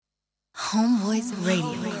Homeboys Radio.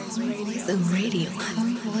 The radio.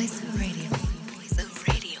 Homeboys Radio. The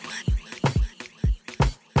radio.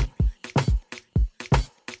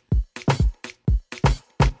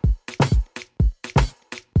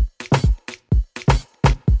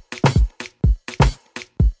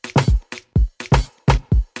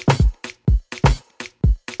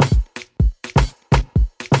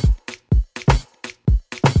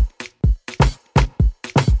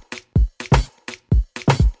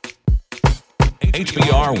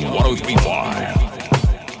 HBR 1035.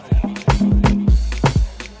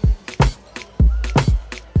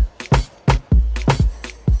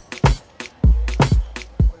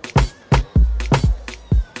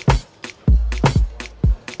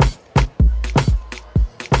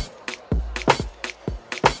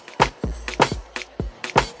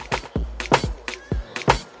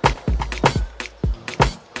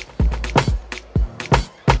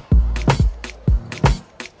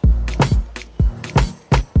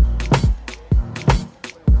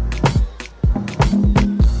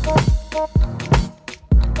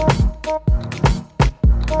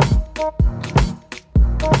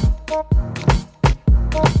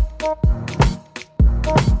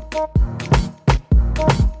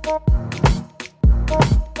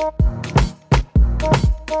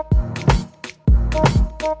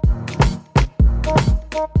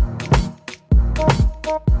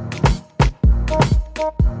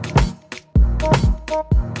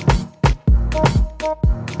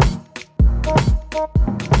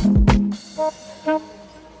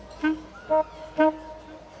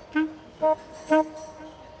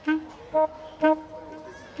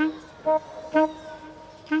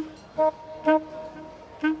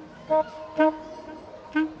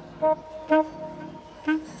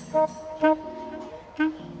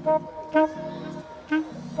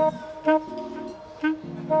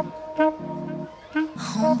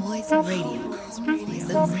 Homeboys Radio.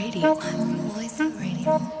 The radio. Homeboys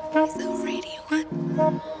Radio. The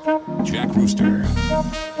radio. Jack Rooster.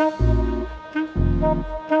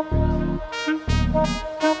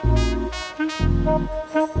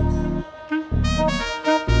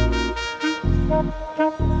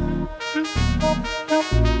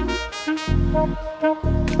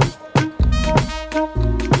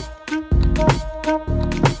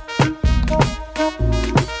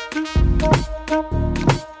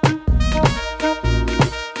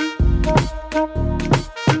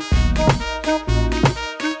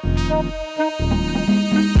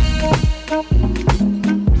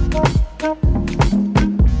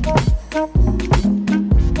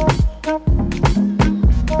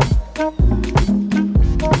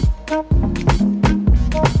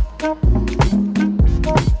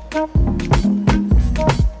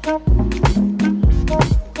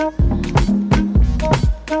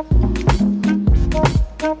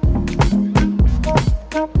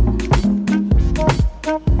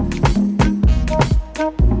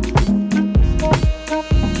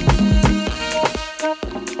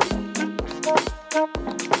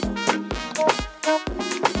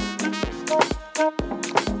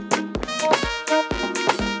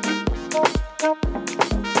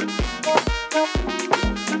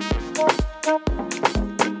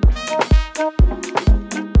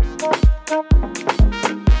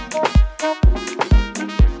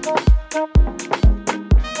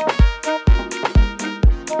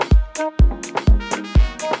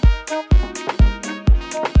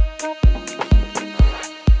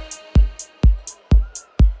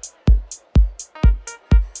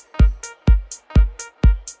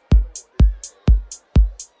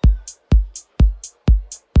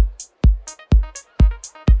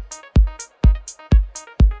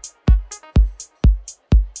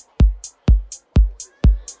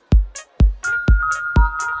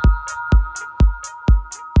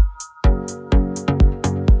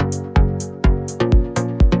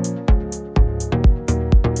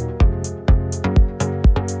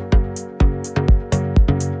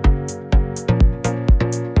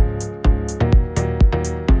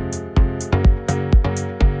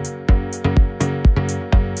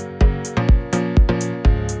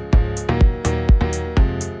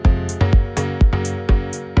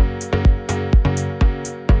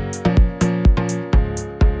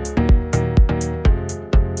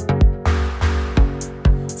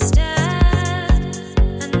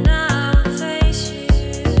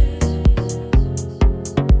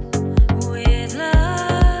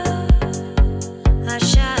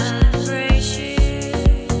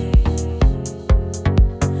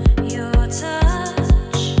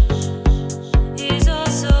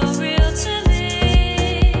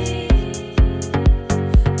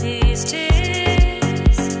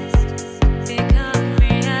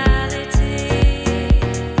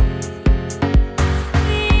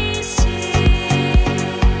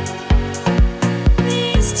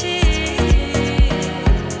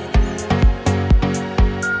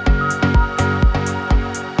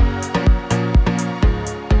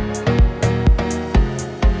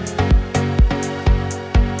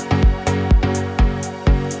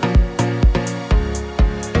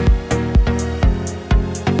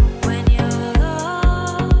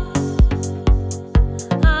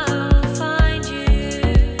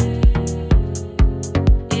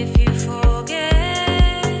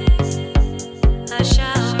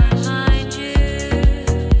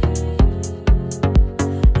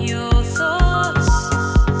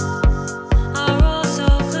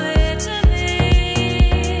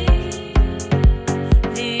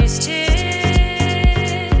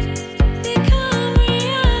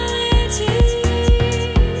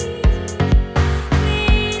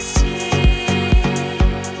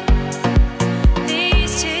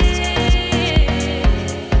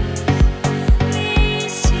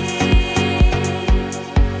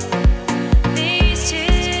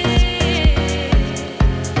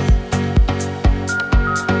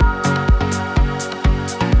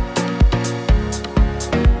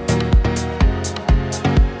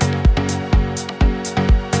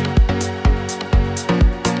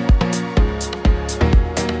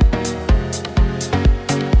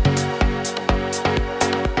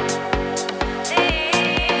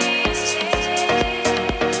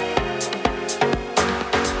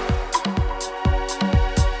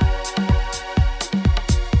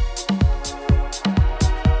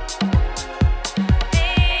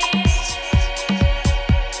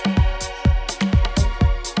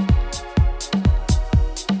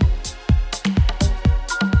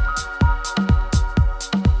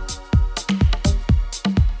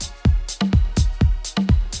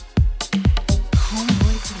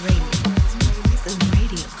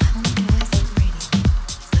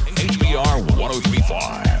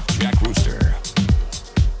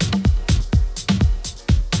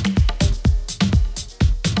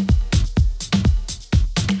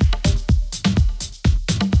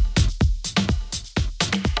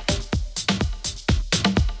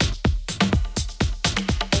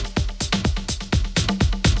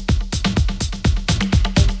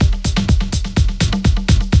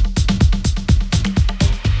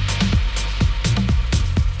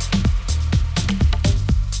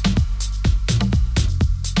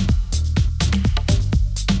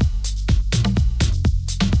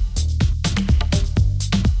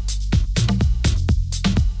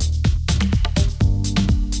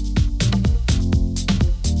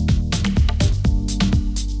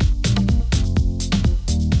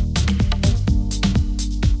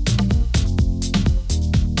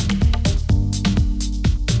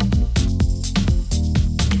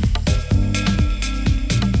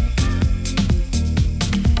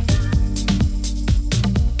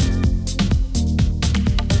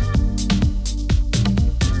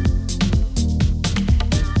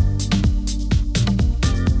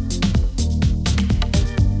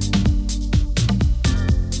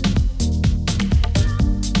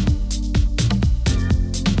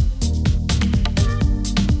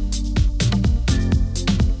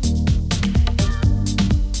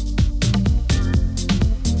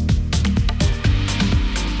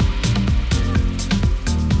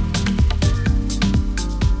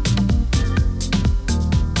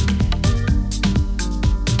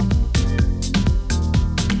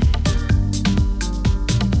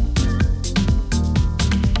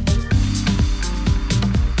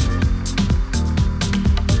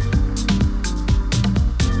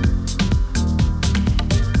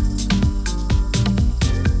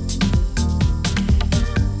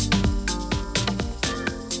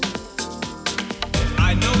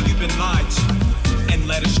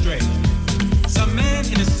 led astray. Some man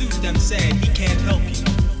in a suit done said he can't help you.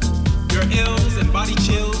 Your ills and body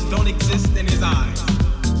chills don't exist in his eyes.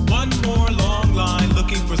 One more long line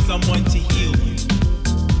looking for someone to heal you.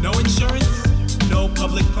 No insurance, no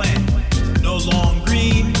public plan, no long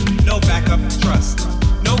green, no backup trust,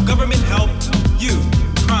 no government help, you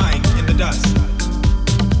crying in the dust.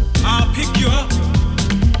 I'll pick you up,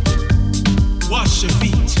 wash your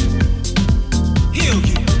feet, heal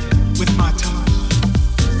you with my touch.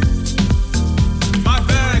 My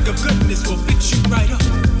bag of goodness will fix you right up.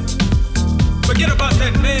 Forget about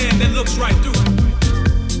that man that looks right through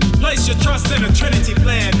it. Place your trust in a Trinity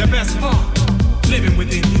plan, the best part, living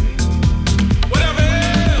within you. Whatever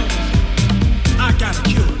else, I got a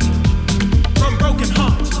cure. From broken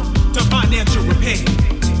heart to financial repair.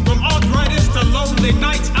 From arthritis to lonely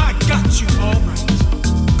nights, I got you all right.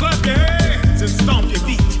 Clap your hands and stomp your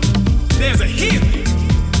feet. There's a healing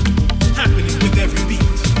happening with every beat.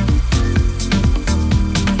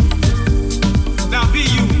 Now be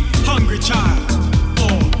you hungry child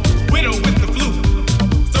or widow with the flu,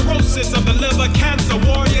 cirrhosis of the liver, cancer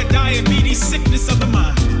warrior, diabetes, sickness of the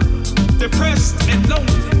mind, depressed and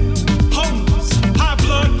lonely, homeless, high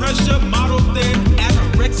blood pressure, model thin,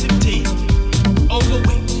 anorexic teen,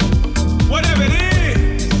 overweight, whatever it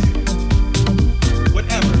is,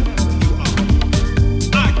 whatever you are,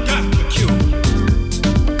 I got the cure.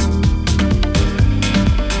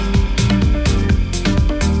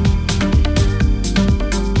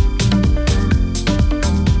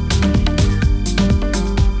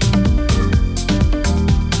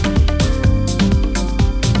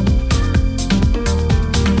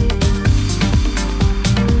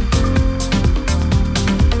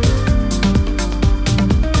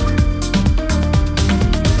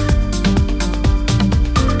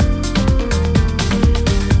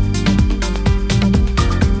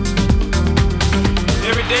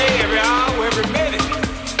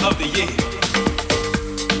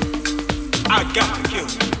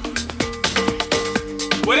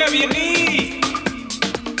 Whatever you need,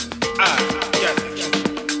 I got the key.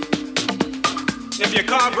 If your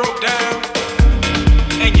car broke down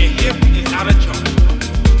and your hip is out of joint,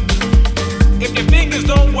 if your fingers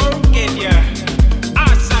don't work and your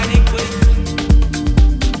eyesight ain't clear,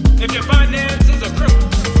 if your finances are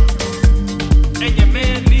crooked and your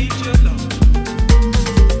man leaves you alone,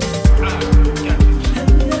 I got the key.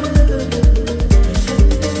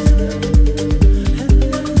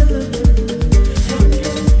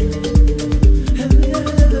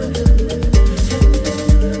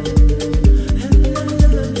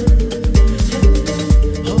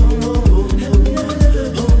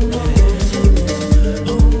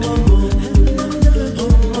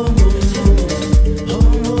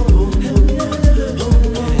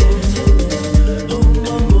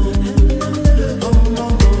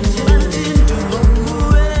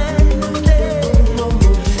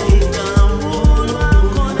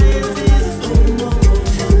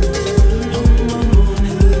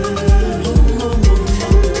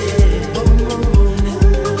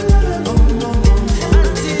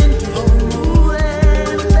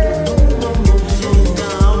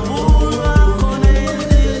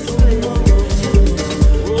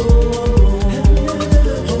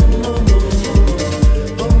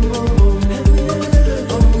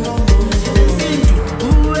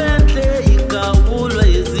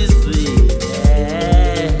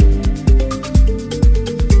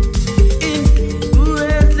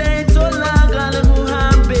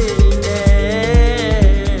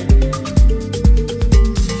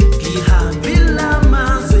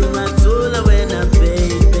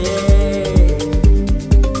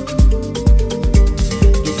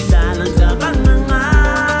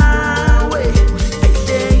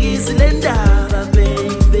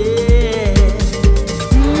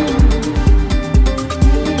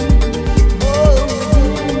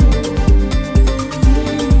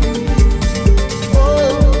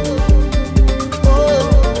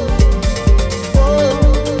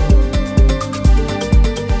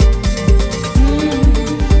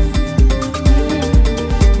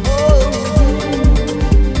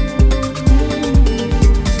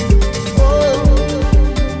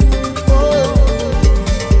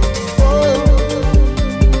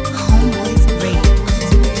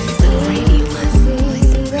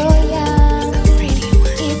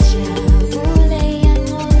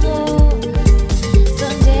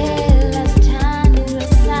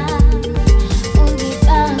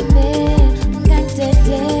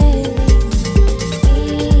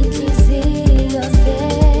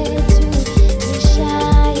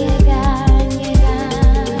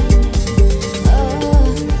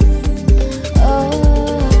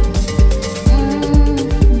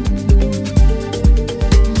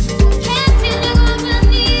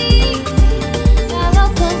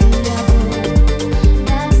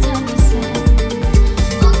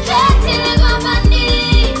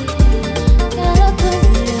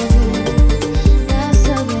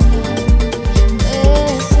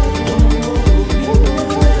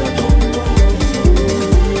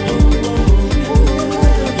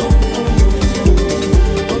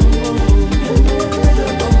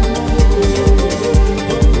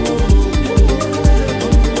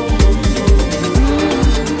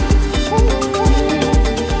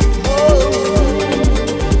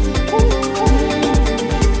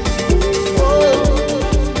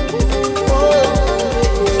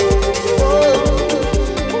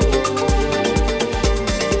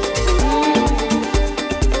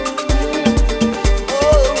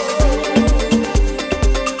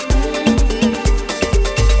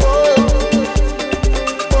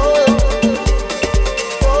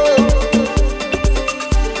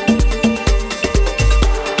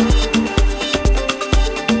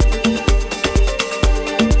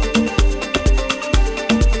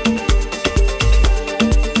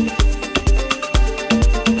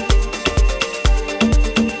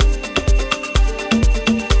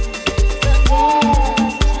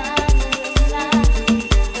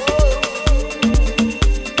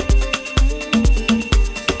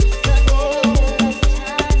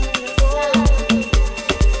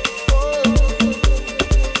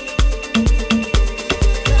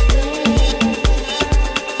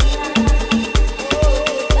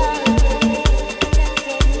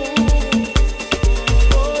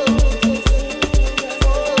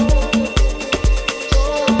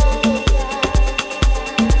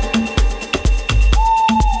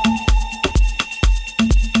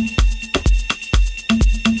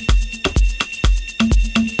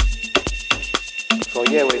 For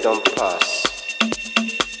here we don't pass.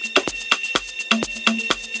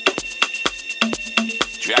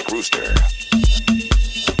 Jack Rooster.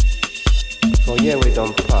 For here we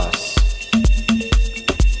don't pass.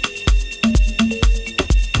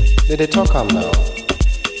 Did they talk am now?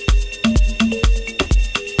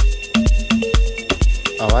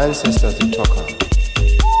 Our ancestors they talk am.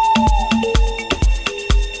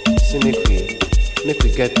 See, make we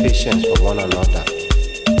get patience for one another.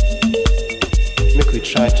 Make we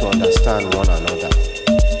try to understand one another.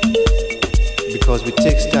 Because we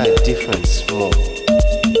take style different small.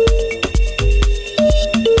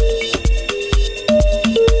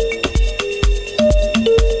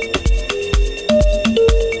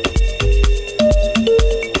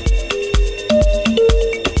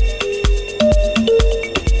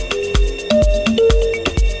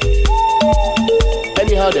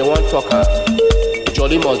 Anyhow they want talker,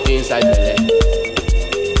 jolly must be inside belle.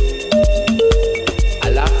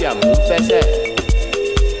 Àlàáfíà mò ń fẹsẹ̀.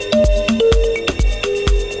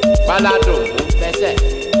 Báládùn mò ń fẹsẹ̀.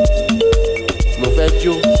 Mo fẹ́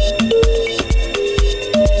jó.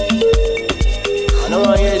 I don't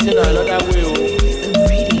want to hear it in another way.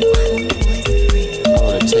 I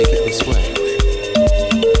want to take it this way.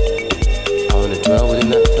 I want to dwell within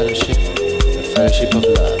that fellowship, the fellowship of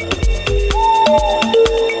love.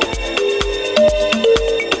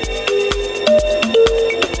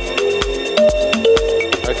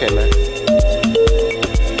 Okay, man.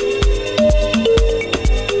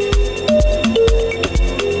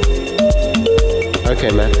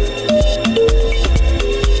 Okay, man.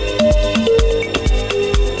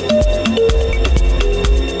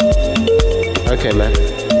 Okay, man.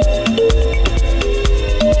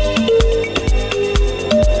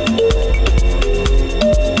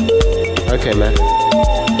 Okay, man.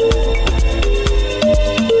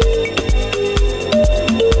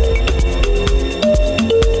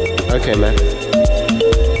 Okay, man.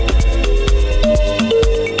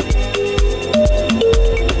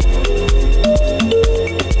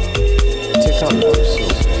 Take on love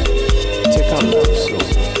soul. Take on love soul.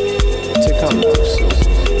 Take on love soul.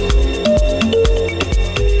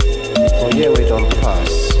 For here we don't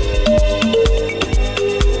pass.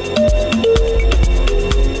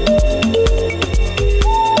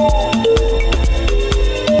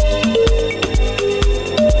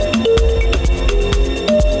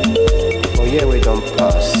 For here we don't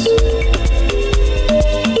pass.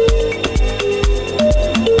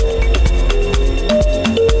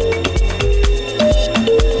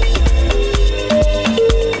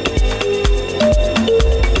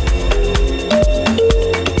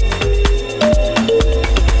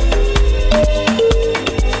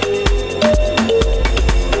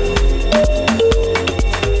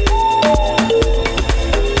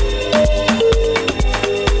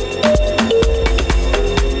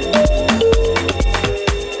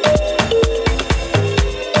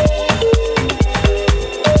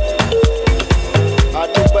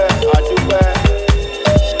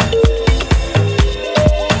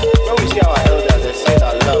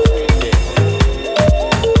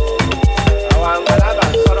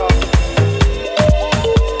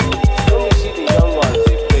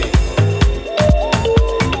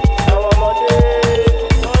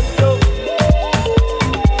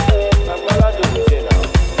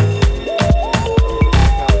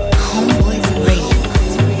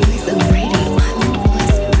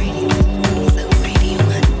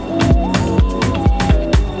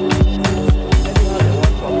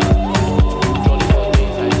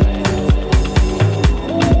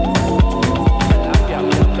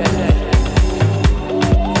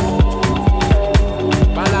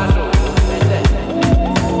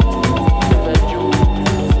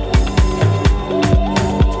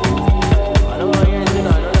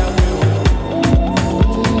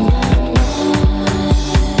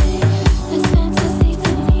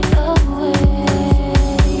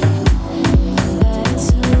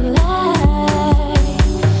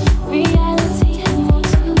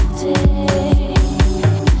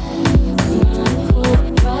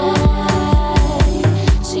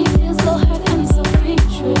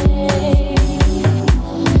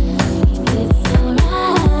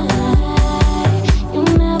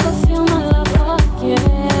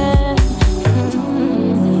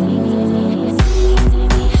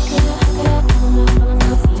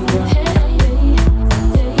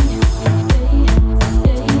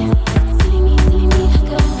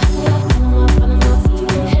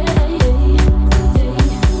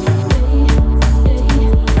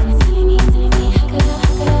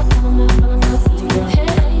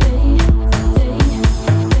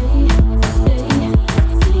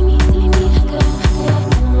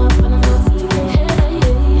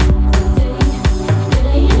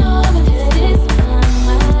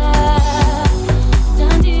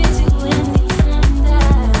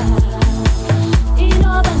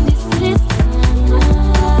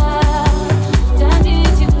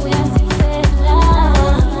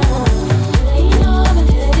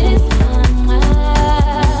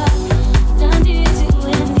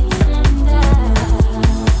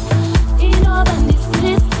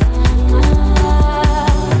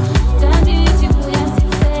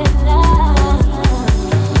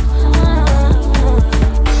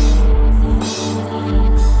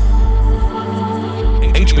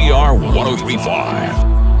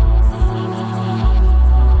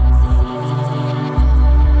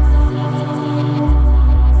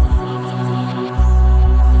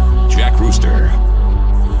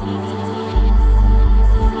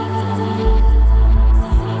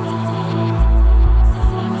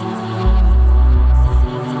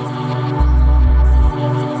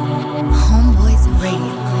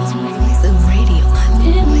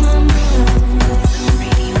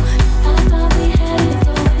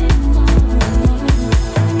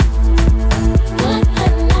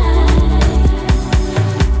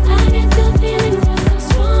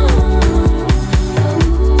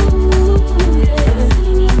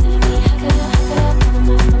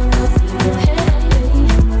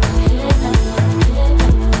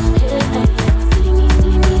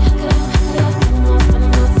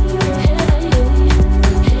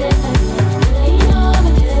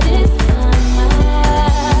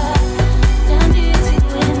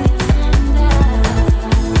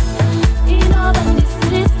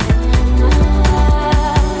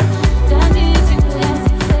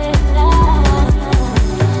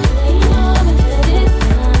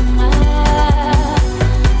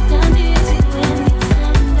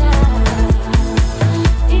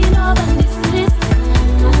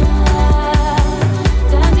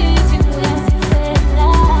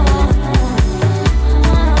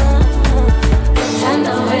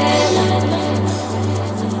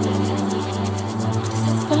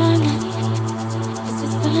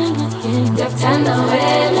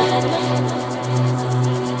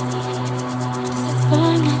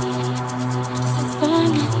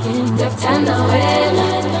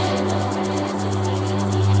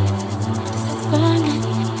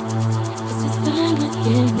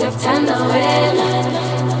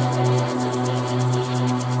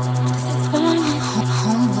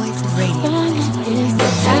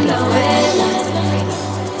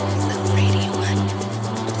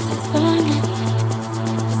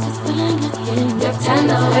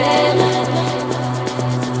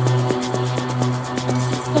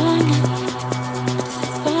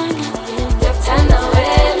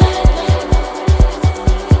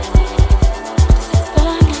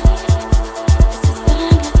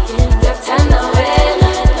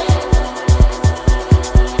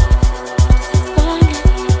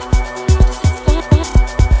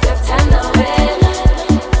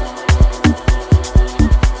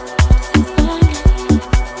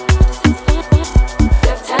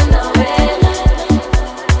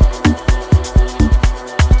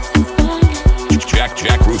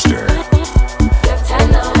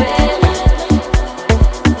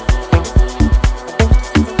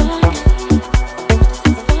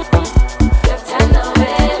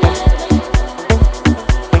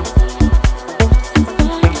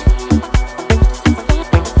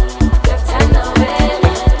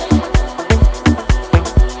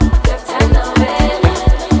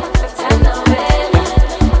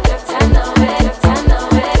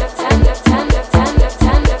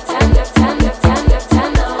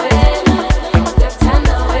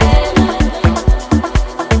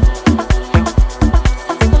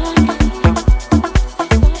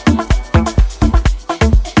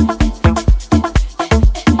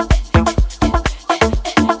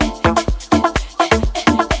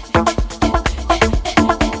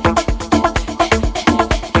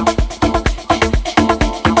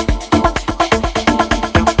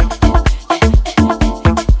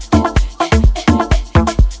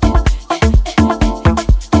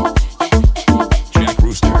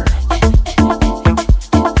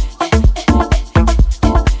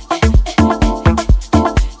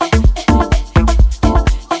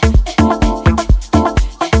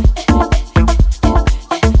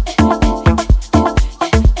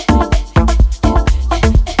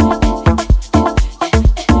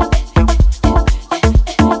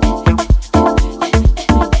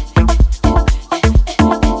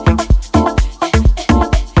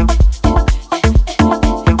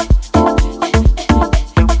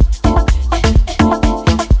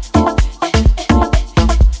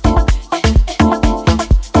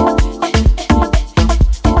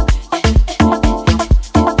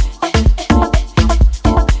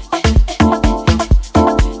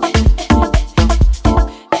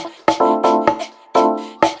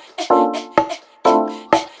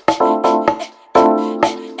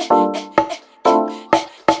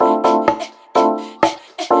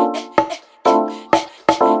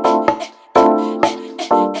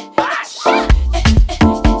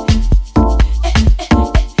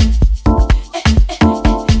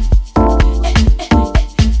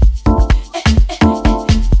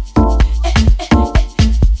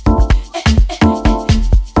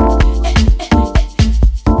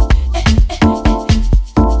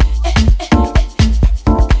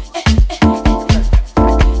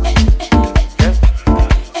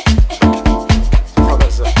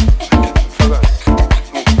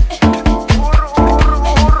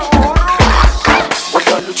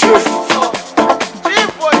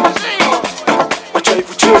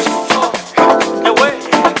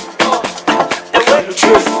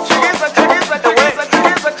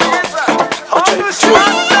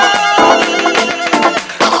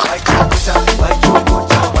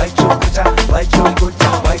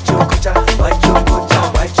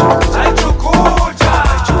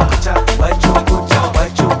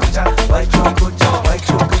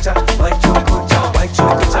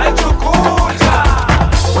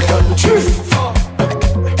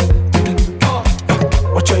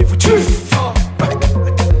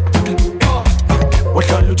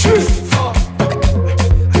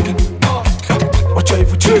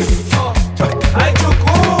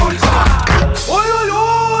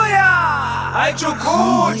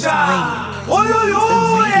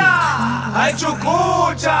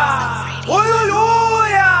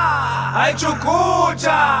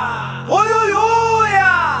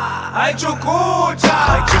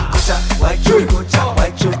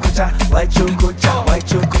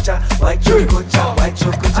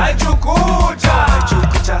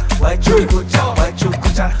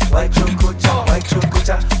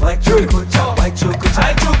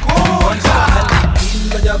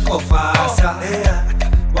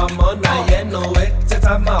 Kamona yeno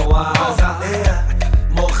weteta mawaza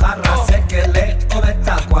Mohara sekele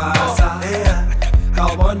obeta kwasa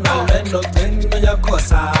Kamona leno tendo ya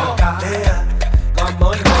kosaka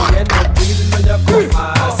Kamona yeno tendo ya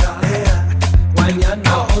kofasa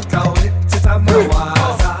Wanyana ota weteta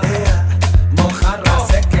mawaza Mohara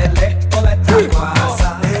sekele obeta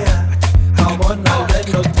kwasa Kamona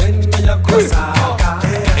leno tendo ya kosaka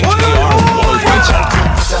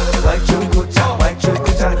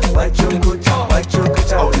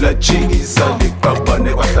La chingiza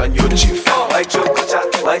likabane kwahlanyo chief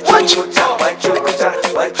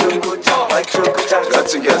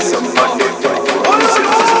kathi ngiyazamane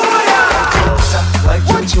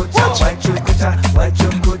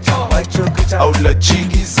awula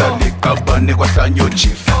chingiza likabane kwahlanyo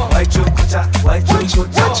chief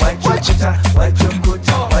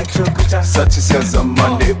sathi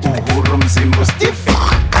siyazamane uhuru mzimbo stiff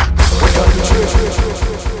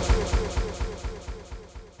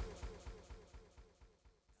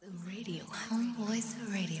Radio, Homeboys